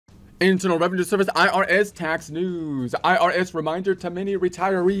Internal Revenue Service IRS tax news. IRS reminder to many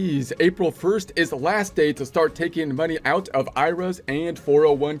retirees. April 1st is the last day to start taking money out of IRAs and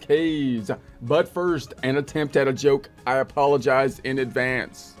 401ks. But first, an attempt at a joke. I apologize in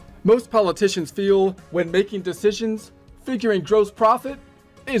advance. Most politicians feel when making decisions, figuring gross profit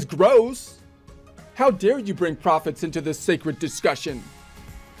is gross. How dare you bring profits into this sacred discussion?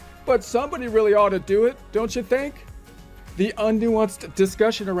 But somebody really ought to do it, don't you think? The unnuanced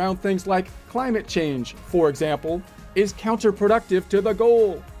discussion around things like climate change, for example, is counterproductive to the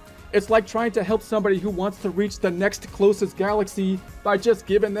goal. It's like trying to help somebody who wants to reach the next closest galaxy by just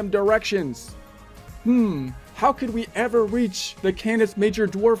giving them directions. How could we ever reach the Canis Major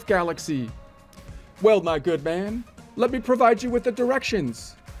Dwarf Galaxy? Well, my good man, let me provide you with the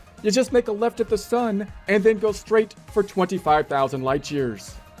directions. You just make a left at the sun and then go straight for 25,000 light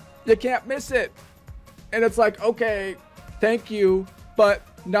years. You can't miss it. And it's like, okay, thank you, but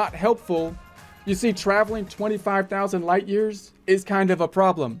not helpful. You see, traveling 25,000 light years is kind of a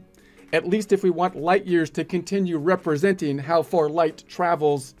problem. At least if we want light years to continue representing how far light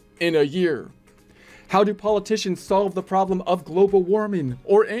travels in a year. How do politicians solve the problem of global warming,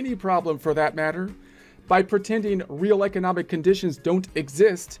 or any problem for that matter? By pretending real economic conditions don't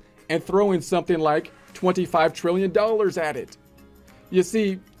exist and throwing something like $25 trillion at it. You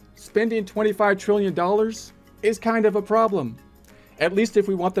see, spending $25 trillion is kind of a problem, at least if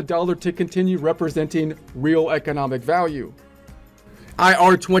we want the dollar to continue representing real economic value.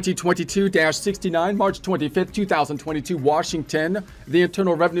 IR 2022-69, March 25th, 2022, Washington. The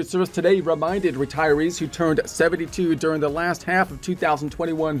Internal Revenue Service today reminded retirees who turned 72 during the last half of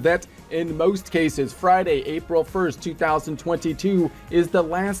 2021 that, in most cases, Friday, April 1st, 2022 is the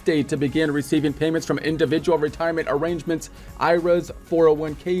last day to begin receiving payments from individual retirement arrangements, IRAs,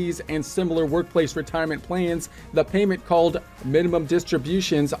 401ks, and similar workplace retirement plans. The payment called minimum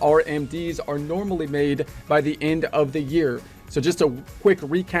distributions, RMDs, are normally made by the end of the year. So just a quick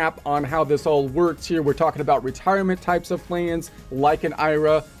recap on how this all works here. We're talking about retirement types of plans, like an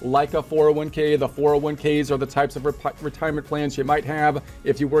IRA, like a 401k. The 401ks are the types of retirement plans you might have.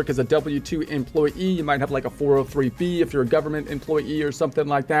 If you work as a W-2 employee, you might have like a 403b if you're a government employee or something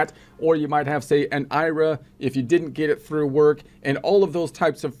like that. Or you might have, say, an IRA if you didn't get it through work. And all of those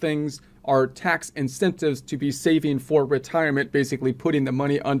types of things are tax incentives to be saving for retirement, basically putting the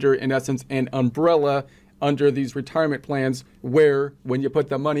money under, in essence, an umbrella under these retirement plans, where when you put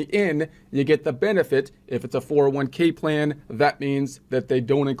the money in, you get the benefit. If it's a 401k plan, that means that they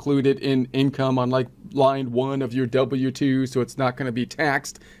don't include it in income on like line 1 of your W-2, so it's not going to be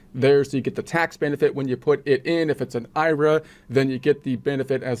taxed there. So you get the tax benefit when you put it in. If it's an IRA, then you get the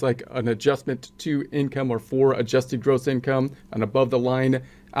benefit as like an adjustment to income or for adjusted gross income, an above the line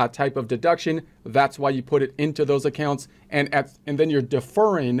type of deduction. That's why you put it into those accounts, and then you're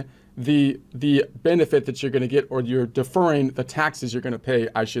deferring the benefit that you're going to get, or you're deferring the taxes you're going to pay,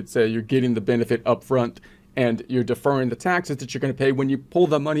 I should say. You're getting the benefit up front and you're deferring the taxes that you're going to pay. When you pull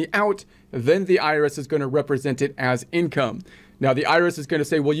the money out, then the IRS is going to represent it as income. Now, the IRS is going to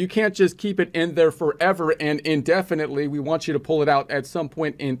say, well, you can't just keep it in there forever and indefinitely. We want you to pull it out at some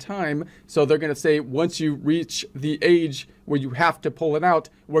point in time. So they're going to say, once you reach the age where you have to pull it out,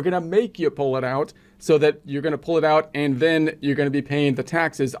 we're going to make you pull it out, so that you're going to pull it out and then you're going to be paying the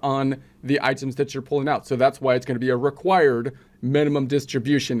taxes on the items that you're pulling out. So that's why it's going to be a required minimum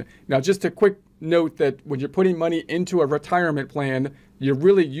distribution. Now, just a quick note that when you're putting money into a retirement plan, you're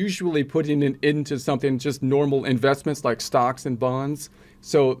really usually putting it into something, just normal investments like stocks and bonds.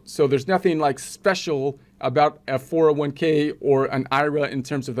 So there's nothing like special about a 401k or an IRA in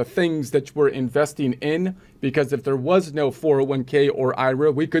terms of the things that we're investing in, because if there was no 401k or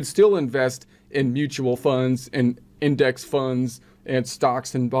IRA, we could still invest in mutual funds and index funds and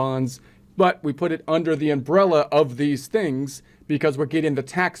stocks and bonds. But we put it under the umbrella of these things because we're getting the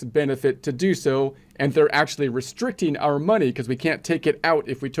tax benefit to do so, and they're actually restricting our money because we can't take it out.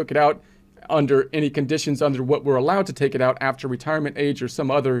 If we took it out under any conditions under what we're allowed to take it out after retirement age or some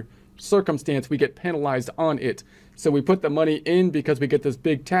other circumstance, we get penalized on it. So we put the money in because we get this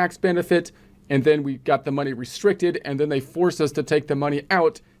big tax benefit, and then we got the money restricted, and then they force us to take the money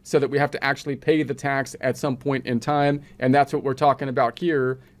out so that we have to actually pay the tax at some point in time. And that's what we're talking about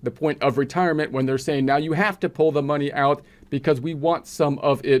here, the point of retirement, when they're saying now you have to pull the money out because we want some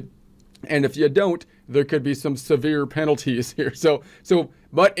of it, and if you don't, there could be some severe penalties here.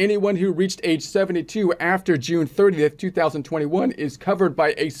 But anyone who reached age 72 after June 30th, 2021 is covered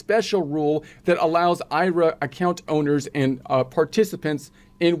by a special rule that allows IRA account owners and participants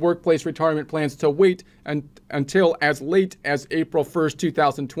in workplace retirement plans to wait until as late as April 1st,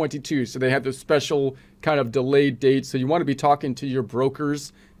 2022. So they have this special kind of delayed date. So you want to be talking to your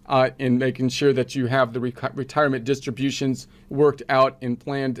brokers in making sure that you have the retirement distributions worked out and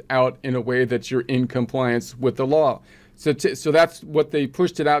planned out in a way that you're in compliance with the law. So that's what they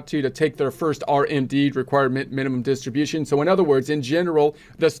pushed it out to take their first RMD, required minimum distribution. So in other words, in general,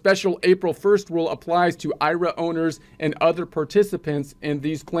 the special April 1st rule applies to IRA owners and other participants in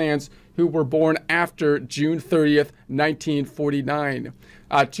these plans who were born after June 30th, 1949.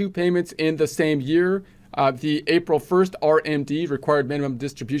 2 payments in the same year. The April 1st RMD, required minimum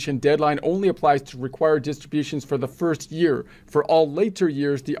distribution deadline, only applies to required distributions for the first year. For all later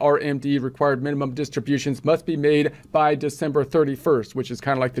years, the RMD, required minimum distributions, must be made by December 31st, which is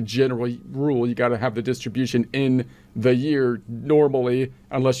kind of like the general rule. You got to have the distribution in the year normally,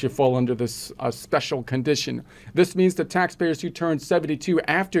 unless you fall under this special condition. This means the taxpayers who turned 72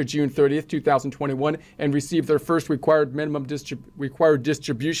 after June 30th, 2021 and received their first required minimum required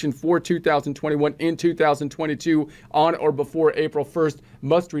distribution for 2021 in 2022 on or before April 1st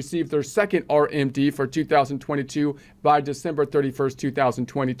must receive their second RMD for 2022 by December 31st,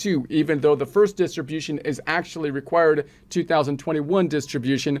 2022. Even though the first distribution is actually required 2021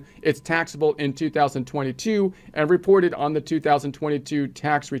 distribution, it's taxable in 2022 and reported on the 2022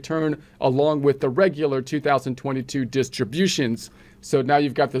 tax return along with the regular 2022 distributions. So now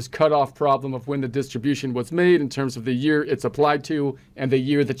you've got this cutoff problem of when the distribution was made in terms of the year it's applied to and the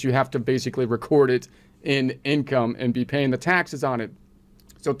year that you have to basically record it in income and be paying the taxes on it.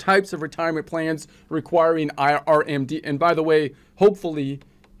 So types of retirement plans requiring RMD. And by the way, hopefully,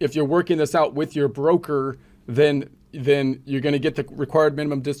 if you're working this out with your broker, then you're going to get the required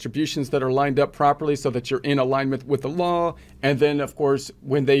minimum distributions that are lined up properly so that you're in alignment with the law. And then, of course,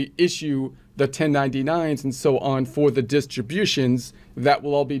 when they issue the 1099s and so on for the distributions, that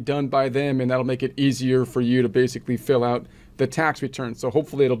will all be done by them, and that'll make it easier for you to basically fill out the tax return. So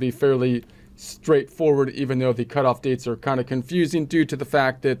hopefully it'll be fairly straightforward, even though the cutoff dates are kind of confusing due to the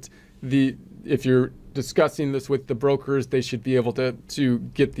fact that if you're discussing this with the brokers, they should be able to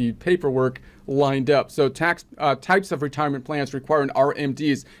get the paperwork lined up. So types of retirement plans requiring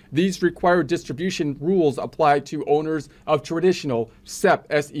RMDs. These required distribution rules apply to owners of traditional SEP,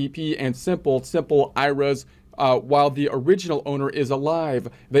 SEP, and simple IRAs while the original owner is alive.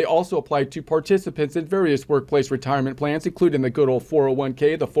 They also apply to participants in various workplace retirement plans, including the good old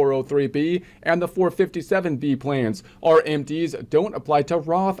 401k, the 403b, and the 457b plans. RMDs don't apply to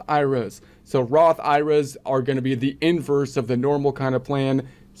Roth IRAs. So Roth IRAs are going to be the inverse of the normal kind of plan.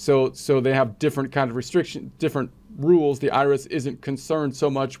 So they have different kind of restrictions, different rules. The IRS isn't concerned so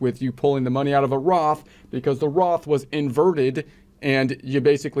much with you pulling the money out of a Roth because the Roth was inverted and you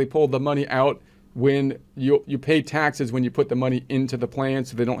basically pulled the money out when you pay taxes when you put the money into the plan,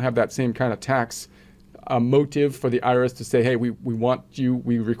 so they don't have that same kind of tax motive for the IRS to say, hey, we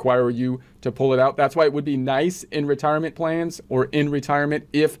require you to pull it out. That's why it would be nice in retirement plans or in retirement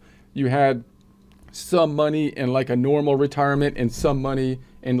if you had some money in like a normal retirement and some money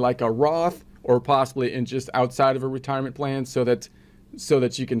in like a Roth or possibly in just outside of a retirement plan so that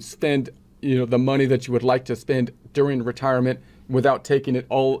you can spend the money that you would like to spend during retirement without taking it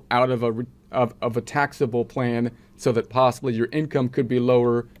all out of a taxable plan so that possibly your income could be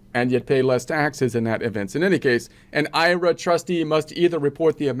lower and yet pay less taxes in that event. In any case, an IRA trustee must either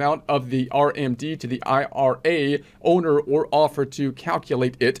report the amount of the RMD to the IRA owner or offer to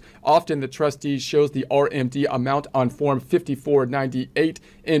calculate it. Often the trustee shows the RMD amount on Form 5498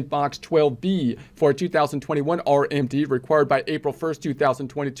 in Box 12B. For 2021 RMD required by April 1st,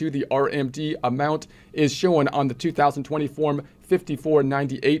 2022, the RMD amount is shown on the 2020 Form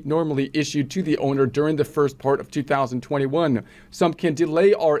 5498, normally issued to the owner during the first part of 2021. Some can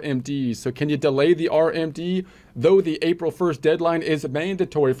delay RMDs. So can you delay the RMD? Though the April 1st deadline is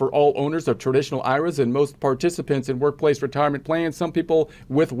mandatory for all owners of traditional IRAs and most participants in workplace retirement plans, some people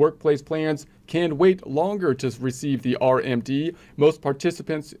with workplace plans can wait longer to receive the RMD. Most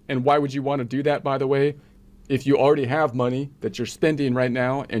participants, and why would you want to do that, by the way? If you already have money that you're spending right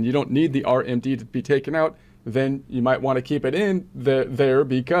now and you don't need the RMD to be taken out, then you might want to keep it in there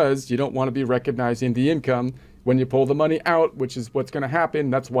because you don't want to be recognizing the income when you pull the money out, which is what's going to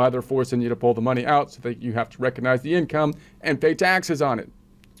happen. That's why they're forcing you to pull the money out, so that you have to recognize the income and pay taxes on it.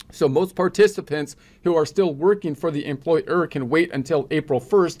 So most participants who are still working for the employer can wait until April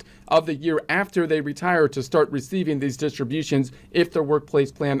 1st of the year after they retire to start receiving these distributions if their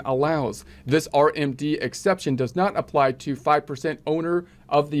workplace plan allows. This RMD exception does not apply to 5% owner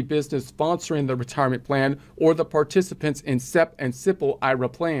of the business sponsoring the retirement plan or the participants in SEP and simple IRA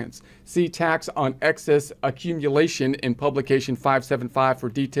plans. See Tax on Excess Accumulation in Publication 575 for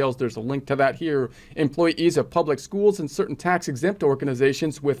details. There's a link to that here. Employees of public schools and certain tax-exempt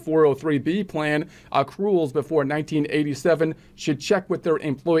organizations with 403b plan accruals before 1987 should check with their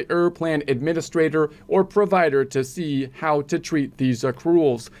employer plan administrator or provider to see how to treat these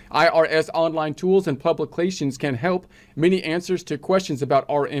accruals. IRS online tools and publications can help. Many answers to questions about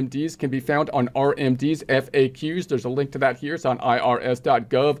RMDs can be found on RMDs FAQs. There's a link to that here. It's on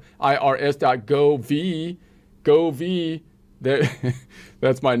irs.gov, irs.gov, gov.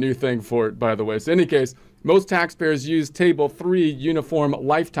 That's my new thing for it, by the way. So in any case, most taxpayers use Table 3 Uniform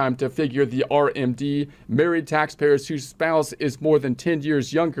Lifetime to figure the RMD. Married taxpayers whose spouse is more than 10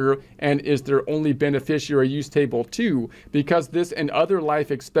 years younger and is their only beneficiary use Table 2. Because this and other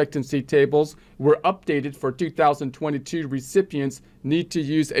life expectancy tables were updated for 2022, recipients need to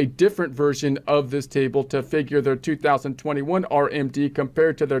use a different version of this table to figure their 2021 RMD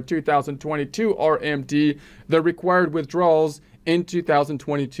compared to their 2022 RMD. The required withdrawals in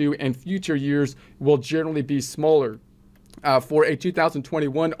 2022 and future years will generally be smaller. For a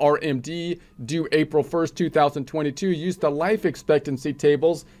 2021 RMD due April 1st, 2022, use the life expectancy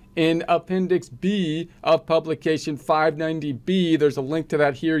tables in Appendix B of Publication 590B. There's a link to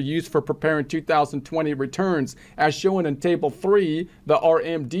that here, used for preparing 2020 returns. As shown in Table 3, the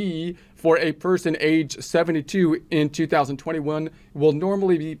RMD for a person age 72 in 2021 will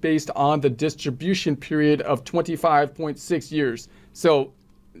normally be based on the distribution period of 25.6 years. So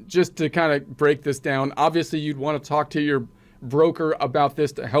just to kind of break this down, obviously you'd want to talk to your broker about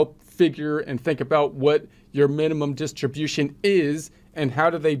this to help figure and think about what your minimum distribution is and how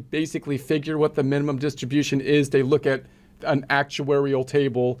do they basically figure what the minimum distribution is. They look at an actuarial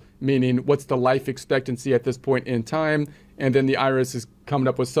table, meaning what's the life expectancy at this point in time, and then the IRS is coming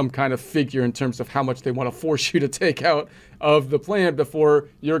up with some kind of figure in terms of how much they want to force you to take out of the plan before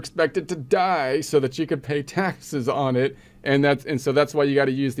you're expected to die so that you can pay taxes on it. And so that's why you got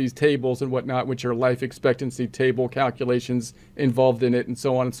to use these tables and whatnot, which are life expectancy table calculations involved in it and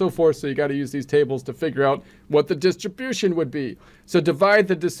so on and so forth. So you got to use these tables to figure out what the distribution would be. So divide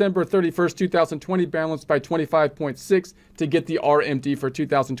the December 31st, 2020 balance by 25.6 to get the RMD for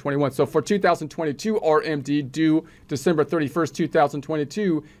 2021. So for 2022 RMD due December 31st,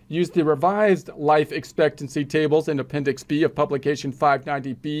 2022, use the revised life expectancy tables in Appendix B of Publication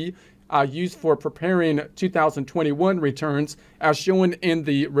 590B. Used for preparing 2021 returns. As shown in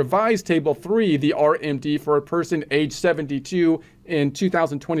the revised Table 3, the RMD for a person age 72 in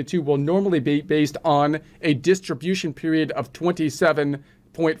 2022 will normally be based on a distribution period of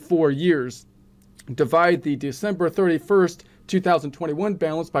 27.4 years. Divide the December 31st, 2021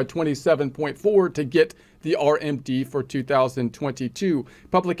 balance by 27.4 to get the RMD for 2022.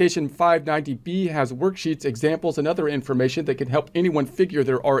 Publication 590B has worksheets, examples, and other information that can help anyone figure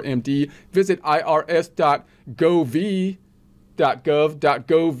their RMD. Visit irs.gov,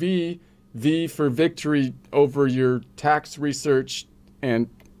 V for victory over your tax research and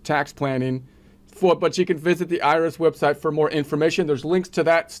tax planning. But you can visit the IRS website for more information. There's links to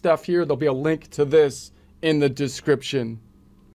that stuff here. There'll be a link to this in the description.